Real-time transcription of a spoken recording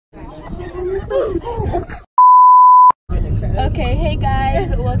Okay, hey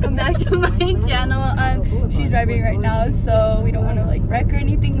guys, welcome back to my channel. She's driving right now, so we don't want to like wreck or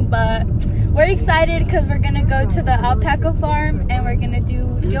anything, but we're excited because we're gonna go to the alpaca farm and we're gonna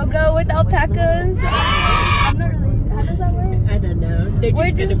do yoga with alpacas. I'm not really, how does that work? I don't know. They're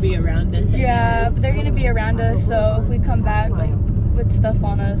just gonna be around us. Yeah, but they're gonna be around us, so if we come back like with stuff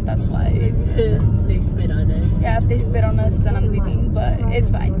on us, that's why. They spit on us. Yeah, if they spit on us, then I'm leaving, but it's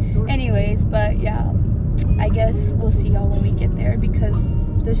fine. Anyways, but yeah, I guess we'll see y'all when we get there because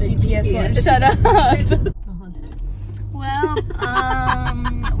the GPS won't shut up. Well,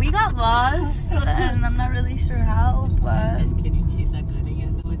 we got lost and I'm not really sure how, but just kidding, she's not cutting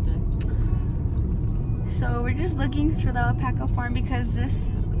it with us. So we're just looking for the alpaca farm because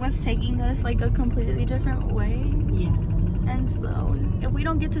this was taking us like a completely different way. Yeah. And so if we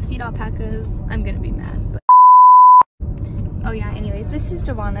don't get to feed alpacas, I'm gonna be mad. But oh yeah, anyways, this is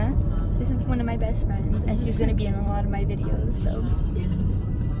Giovanna. This is one of my best friends and she's gonna be in a lot of my videos, so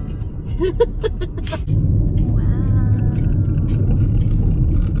wow.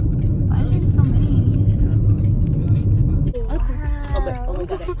 Why is there so many? Wow.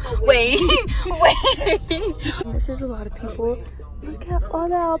 Wait. There's a lot of people. Look at all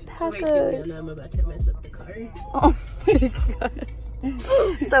the alpacas. I'm about to mess up the car. Oh my god.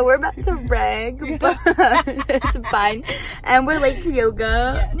 So we're about to rag, but it's fine. And we're late to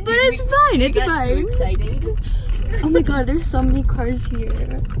yoga, yeah, but it's fine, it's fine. Excited. Oh my god, there's so many cars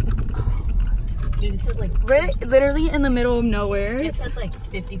here. Dude, it said like we're literally in the middle of nowhere. It said like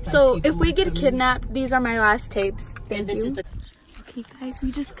 55 so if we get kidnapped, these are my last tapes. Thank you. Is the okay guys,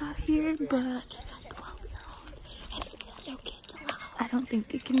 we just got here, but I don't think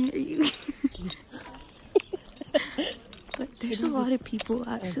they can hear you. But there's a lot of people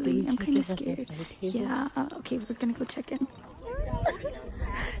actually. I'm kind of scared. Yeah, okay, we're gonna go check in.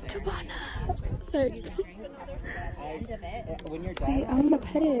 Giovanna. Hey, I wanna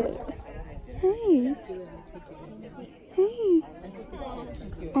pet it. Hey. Hey.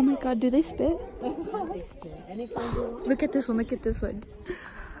 Oh my god, do they spit? Look at this one, look at this one.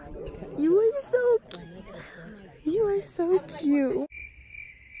 You are so cute. You are so cute.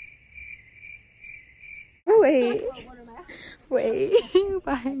 Wait. Wait.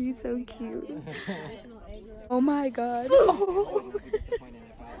 Why are you so cute? Oh my god. Oh.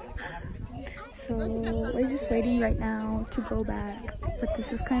 So we're just waiting right now to go back. But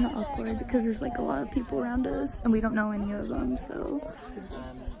this is kind of awkward because there's like a lot of people around us and we don't know any of them, so.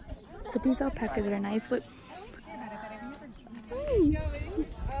 But these alpacas are nice. Look. Hey.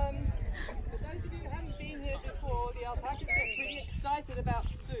 The alpacas get pretty excited about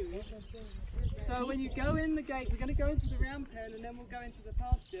food. So when you go in the gate, we're going to go into the round pen and then we'll go into the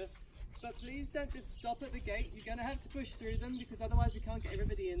pasture. But please don't just stop at the gate. You're going to have to push through them because otherwise we can't get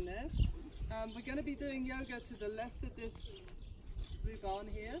everybody in there. We're going to be doing yoga to the left of this blue barn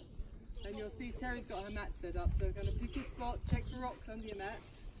here. And you'll see Terry's got her mat set up. So we're going to pick your spot, check for rocks under your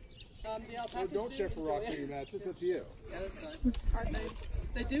mats. The alpacas don't check for rocks under your mats, it's up to you. Yeah, that's fine.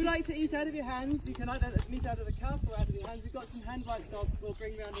 They do like to eat out of your hands. You can either eat out of the cup or out of your hands. We've got some hand wipes we'll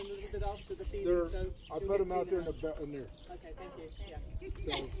bring around in a little bit after the feeding. So I put them out there in there. Okay, thank you. Yeah.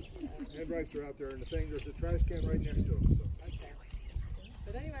 So hand wipes are out there in the thing. There's a trash can right next to them. So. Okay.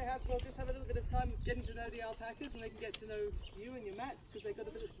 But anyway, we'll just have a little bit of time getting to know the alpacas and they can get to know you and your mats because they've got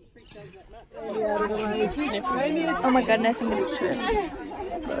a bit of freaked out like mats. Oh my goodness, I'm gonna shit.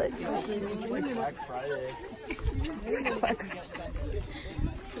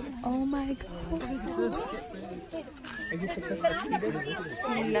 Oh my god.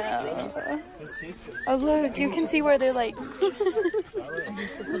 No. Oh look, you can see where they're like.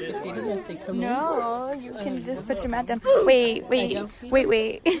 No, you can just put your mat down. Wait.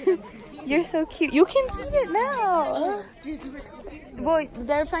 You're so cute. You can feed it now. Boy,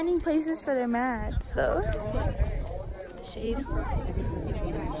 they're finding places for their mats, so. Shade.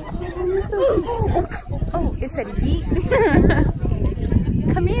 Oh, it said yeet.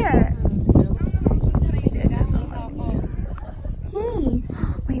 Come here. Hey.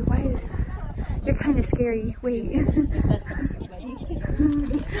 Wait, why is... You're kind of scary. Wait.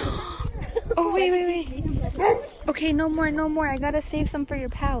 Oh, wait. Okay, no more. I gotta save some for your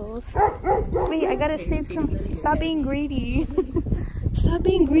pals. Wait, I gotta save some. Stop being greedy. Stop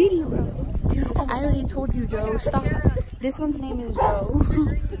being greedy, bro. Dude, I already told you, Joe. Stop. This one's name is Joe.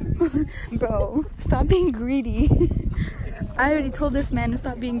 Bro, stop being greedy. I already told this man to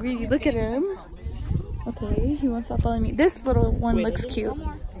stop being greedy. Look at him. Okay, he won't stop following me. This little one looks cute.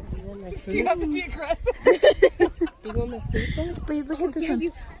 Do you have to be aggressive? You want my food back? Wait, look at this one.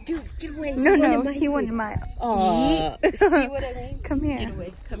 Dude, get away. No, he wanted my. See what I mean? Come here. Get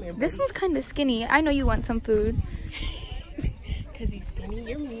away. Come here, buddy. This one's kind of skinny. I know you want some food. Because he's skinny,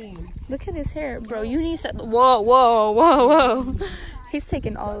 you're mean. Look at his hair, bro. You need some. Whoa. He's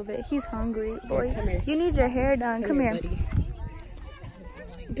taking all of it. He's hungry, boy. Come here. You need your hair done. Come here. Buddy.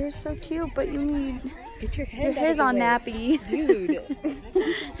 You're so cute, but you need. Get your head Your hair's all nappy. Dude.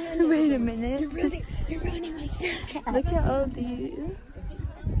 Wait a minute. You're ruining my Snapchat. Look at all these.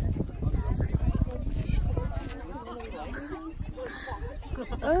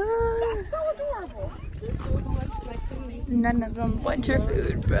 None of them want your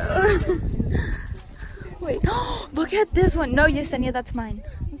food, bro. Wait, look at this one. No, Yesenia, that's mine.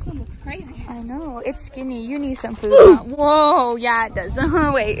 This one looks crazy. I know, it's skinny. You need some food. Whoa, yeah, it does.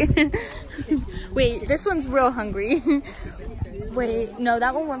 Wait. Wait, this one's real hungry. Wait, no,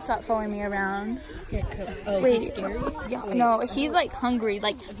 that one won't stop following me around. Here, come. Oh, Wait, he's scary? yeah, no, he's like hungry.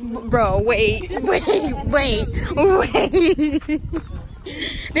 Like, bro, wait.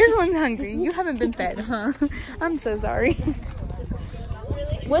 This one's hungry. You haven't been fed, huh? I'm so sorry.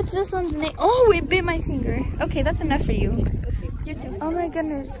 What's this one's name? Oh, it bit my finger. Okay, that's enough for you. You too. Oh my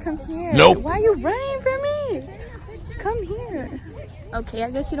goodness, come here. Nope. Why are you running from me? Come here. Okay, I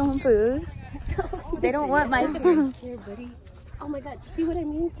guess you don't want food. They don't want my food. Here, buddy. Oh my god, see what I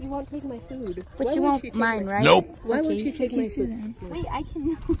mean? You won't take my food. But Why you won't want take mine, right? Nope. Why won't you take my food? Susan. Wait, I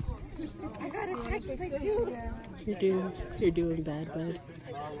can. I gotta take my food. You're doing bad, bud.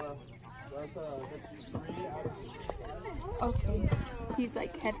 Okay. He's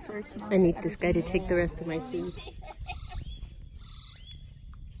like head first. I need this guy to take the rest of my food.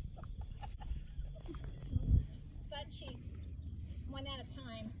 Butt cheeks, one at a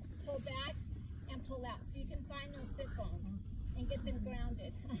time. Pull back and pull out so you can find those sit bones and get them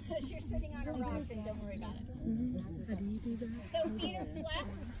grounded. Unless you're sitting on a rock, then don't worry about it. How do you do that? So feet are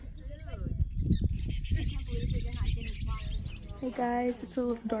flexed. Hey guys, it's a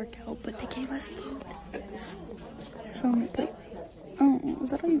little dark out, but they gave us food. Show me, please. Oh, is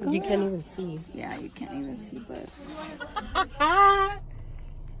that all you got? You can't even see. Yeah, you can't even see, but.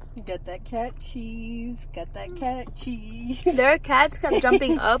 You got that cat cheese. Got that cat cheese. Their cats kept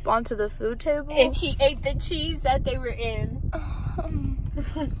jumping up onto the food table. And she ate the cheese that they were in.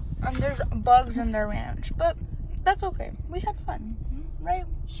 And there's bugs in their ranch, but that's okay. We had fun, right?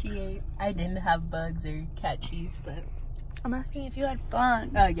 She ate. I didn't have bugs or cat cheese, but. I'm asking if you had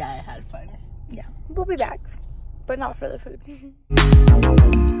fun. Oh, yeah, I had fun. Yeah, we'll be back, but not for the food.